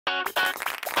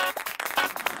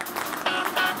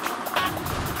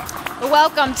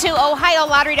Welcome to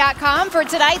OhioLottery.com for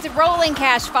tonight's Rolling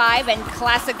Cash 5 and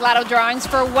Classic Lotto drawings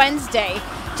for Wednesday,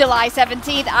 July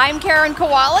 17th. I'm Karen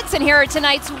Kowalik, and here are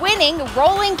tonight's winning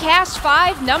Rolling Cash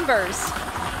 5 numbers.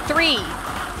 3,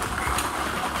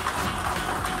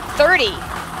 30,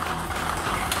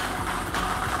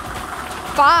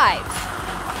 5,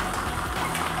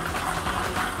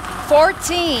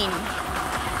 14,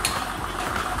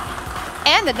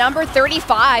 and the number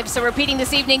 35. So repeating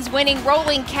this evening's winning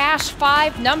Rolling Cash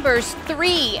 5 numbers: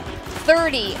 3,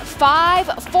 30,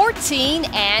 5, 14,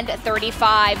 and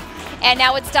 35. And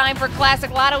now it's time for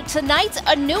Classic Lotto. Tonight's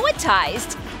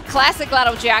annuitized Classic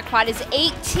Lotto jackpot is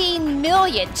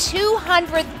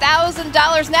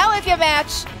 $18,200,000. Now if you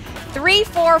match 3,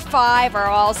 4, 5 are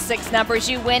all 6 numbers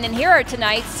you win. And here are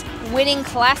tonight's winning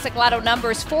Classic Lotto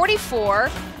numbers: 44,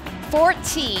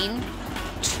 14,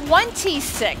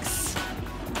 26,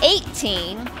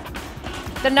 18,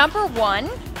 the number 1,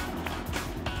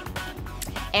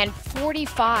 and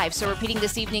 45. So repeating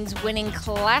this evening's winning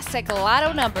Classic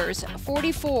Lotto numbers: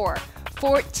 44,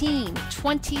 14,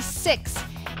 26,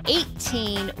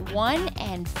 18, 1,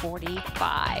 and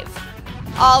 45.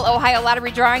 All Ohio Lottery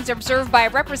drawings are observed by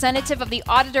a representative of the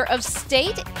Auditor of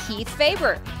State, Keith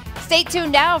Faber. Stay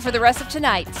tuned now for the rest of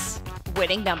tonight's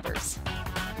winning numbers.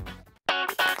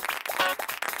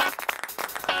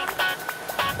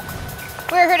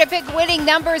 We're here to pick winning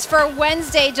numbers for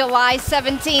Wednesday, July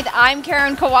 17th. I'm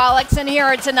Karen Kowalik, and here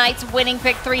are tonight's winning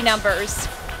pick 3 numbers.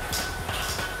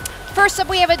 First up,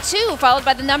 we have a 2, followed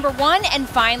by the number 1, and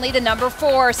finally the number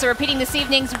 4. So repeating this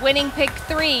evening's winning pick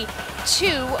 3,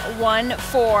 2, 1,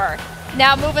 4.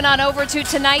 Now moving on over to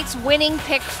tonight's winning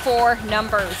pick 4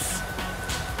 numbers: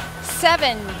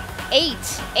 7,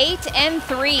 8, 8, and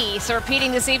 3. So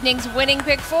repeating this evening's winning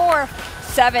pick 4,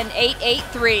 7, 8, 8,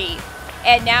 3.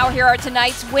 And now here are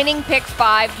tonight's winning pick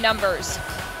 5 numbers: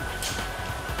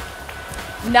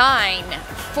 9,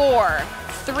 4,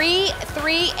 3,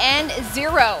 3, and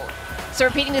 0. So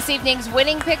repeating this evening's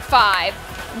winning pick 5,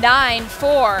 9,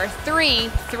 4, 3,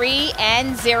 3,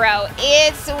 and 0.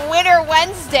 It's Winner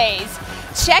Wednesdays.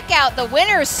 Check out the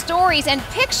winners' stories and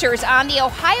pictures on the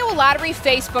Ohio Lottery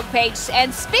Facebook page.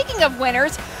 And speaking of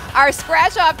winners, our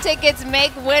scratch-off tickets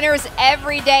make winners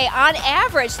every day. On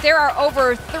average, there are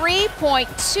over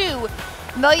 $3.2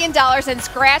 million in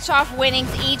scratch-off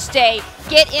winnings each day.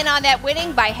 Get in on that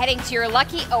winning by heading to your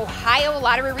lucky Ohio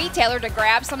Lottery retailer to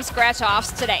grab some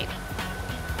scratch-offs today.